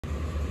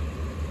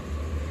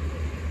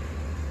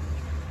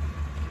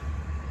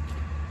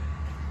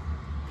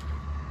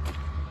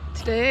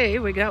Next day,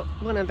 we got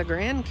one of the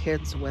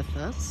grandkids with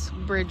us.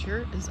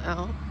 Bridger is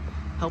out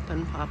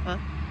helping Papa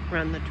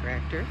run the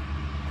tractor.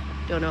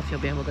 Don't know if you'll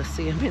be able to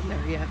see him in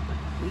there yet, but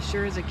he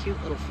sure is a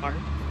cute little fart.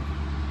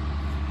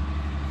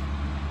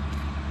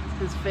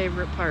 His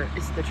favorite part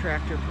is the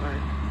tractor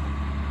part.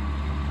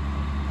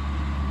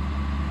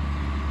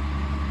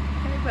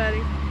 Hey,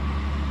 buddy.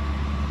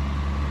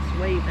 He's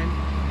waving.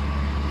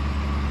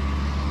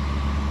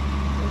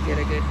 We'll get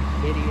a good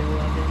video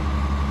of him.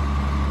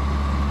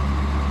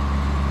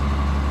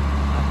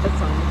 It's on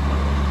the phone.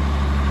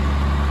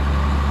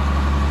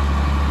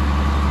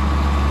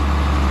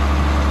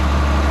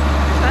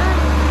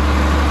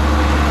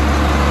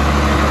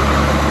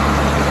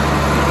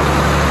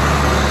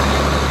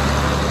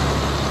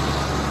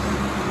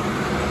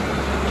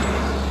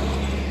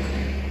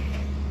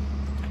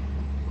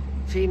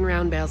 Feeding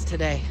round bales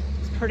today.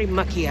 It's pretty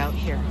mucky out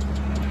here.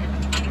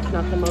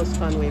 Not the most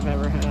fun we've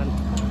ever had. I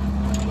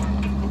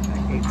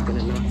think Gate's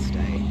gonna not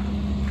stay.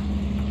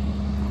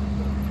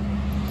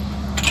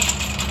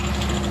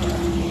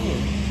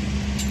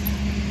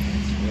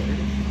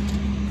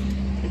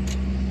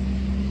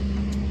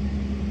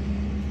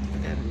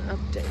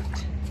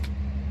 Update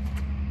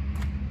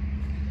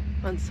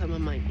on some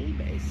of my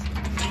eBay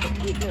stuff.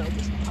 The email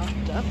just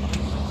popped up on my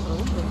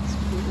phone. That's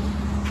cool.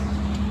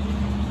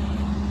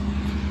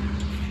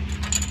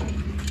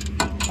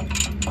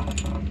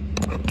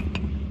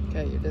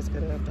 Okay, you're just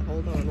gonna have to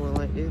hold on while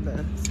I do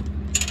this.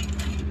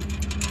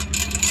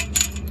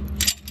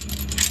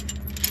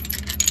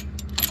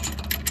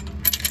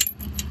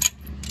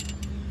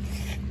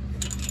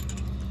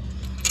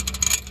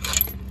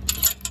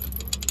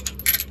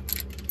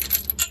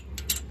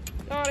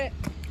 Got it.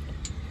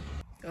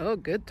 Oh,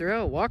 good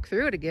throw. Walk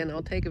through it again.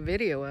 I'll take a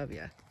video of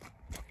you.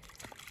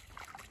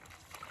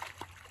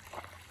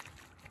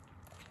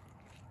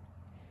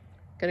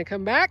 Gonna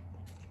come back?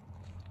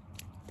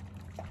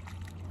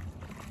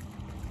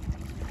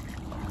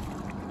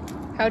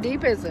 How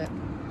deep is it?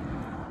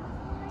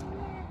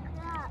 4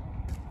 o'clock.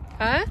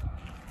 Huh?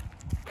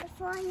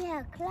 4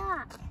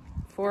 o'clock.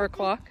 4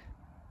 o'clock?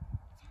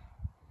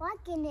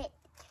 Walk in it.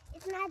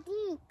 It's not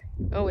deep.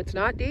 Oh, it's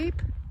not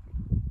deep?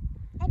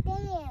 Right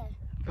there.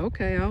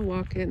 Okay, I'll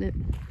walk in it.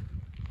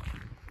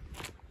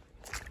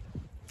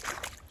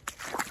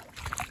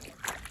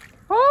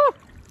 Oh!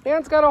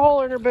 Dan's got a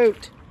hole in her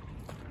boot.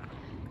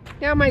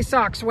 Now my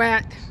sock's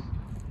wet.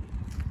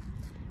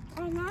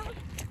 And my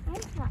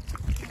sock's not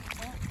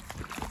wet.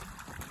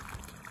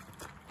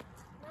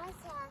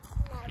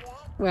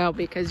 Well,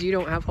 because you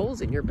don't have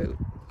holes in your boot.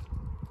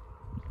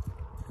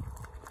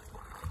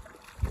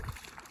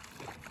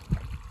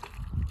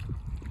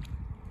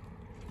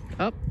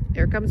 Oh,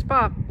 here comes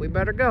Pop. We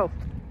better go.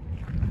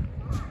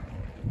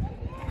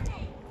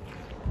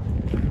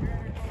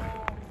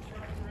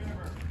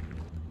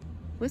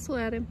 Whistle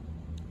at him.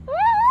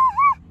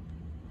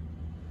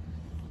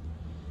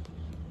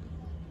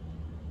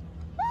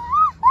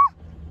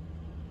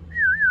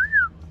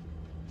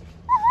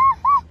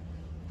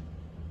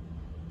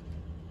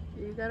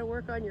 You gotta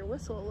work on your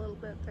whistle a little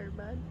bit there,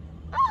 bud.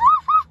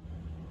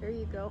 There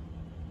you go.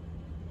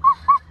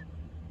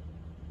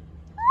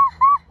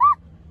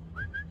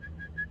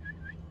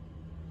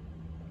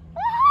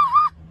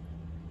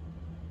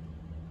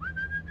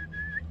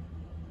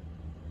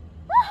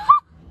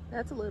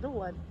 That's a little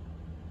one.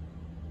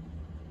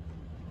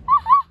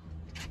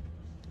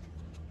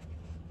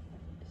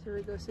 Should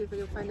we go see if we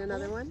can find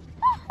another one?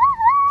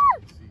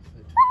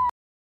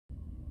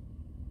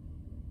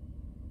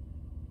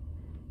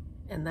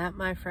 And that,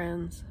 my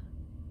friends,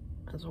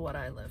 is what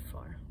I live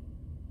for.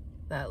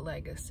 That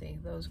legacy,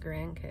 those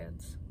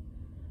grandkids.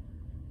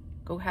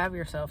 Go have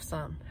yourself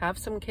some. Have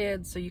some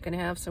kids so you can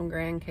have some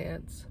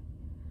grandkids.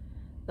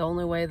 The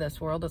only way this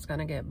world is going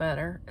to get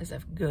better is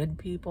if good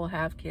people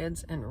have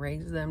kids and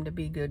raise them to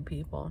be good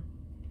people.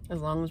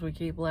 As long as we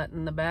keep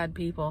letting the bad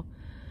people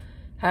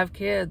have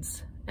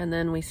kids and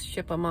then we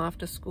ship them off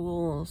to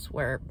schools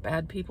where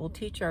bad people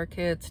teach our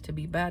kids to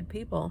be bad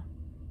people.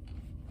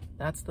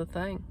 That's the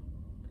thing.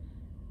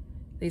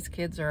 These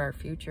kids are our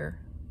future,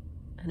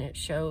 and it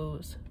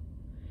shows.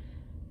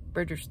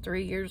 Bridger's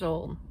 3 years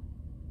old,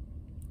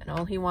 and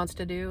all he wants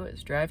to do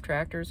is drive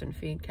tractors and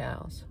feed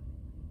cows.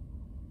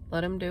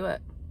 Let him do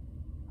it.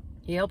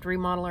 He helped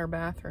remodel our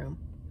bathroom.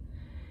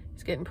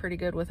 He's getting pretty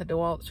good with a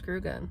DeWalt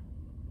screw gun.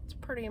 It's a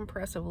pretty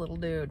impressive little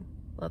dude.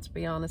 Let's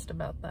be honest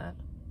about that.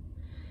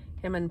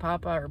 Him and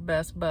Papa are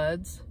best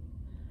buds.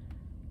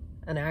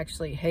 And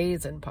actually,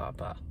 Hayes and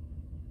Papa,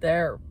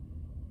 they're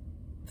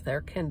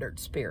kindred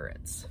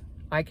spirits.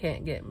 I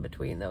can't get in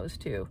between those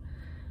two.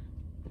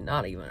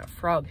 Not even a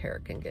frog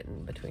hair can get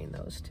in between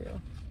those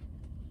two.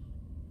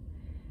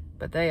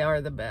 But they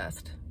are the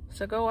best.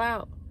 So go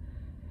out.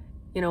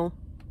 You know,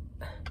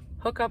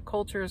 hookup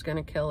culture is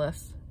going to kill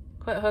us.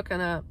 Quit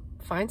hooking up.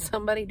 Find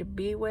somebody to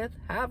be with.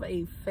 Have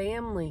a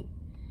family.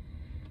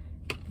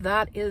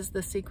 That is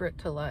the secret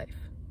to life.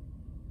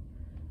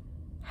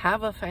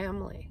 Have a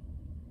family.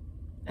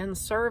 And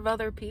serve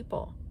other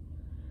people.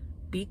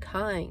 Be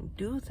kind.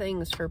 Do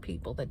things for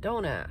people that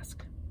don't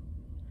ask.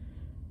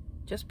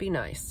 just be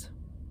nice.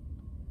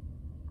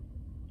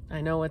 I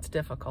know it's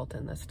difficult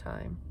in this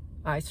time.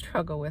 I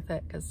struggle with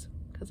it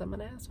because I'm an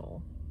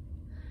asshole.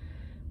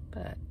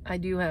 But I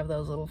do have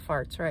those little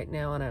farts right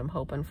now, and I'm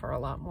hoping for a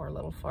lot more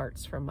little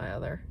farts from my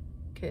other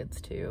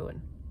kids too,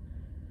 and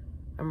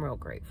I'm real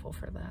grateful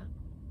for that.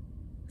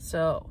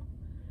 So,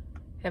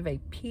 have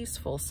a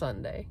peaceful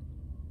Sunday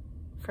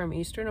from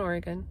Eastern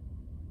Oregon.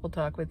 We'll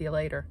talk with you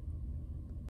later.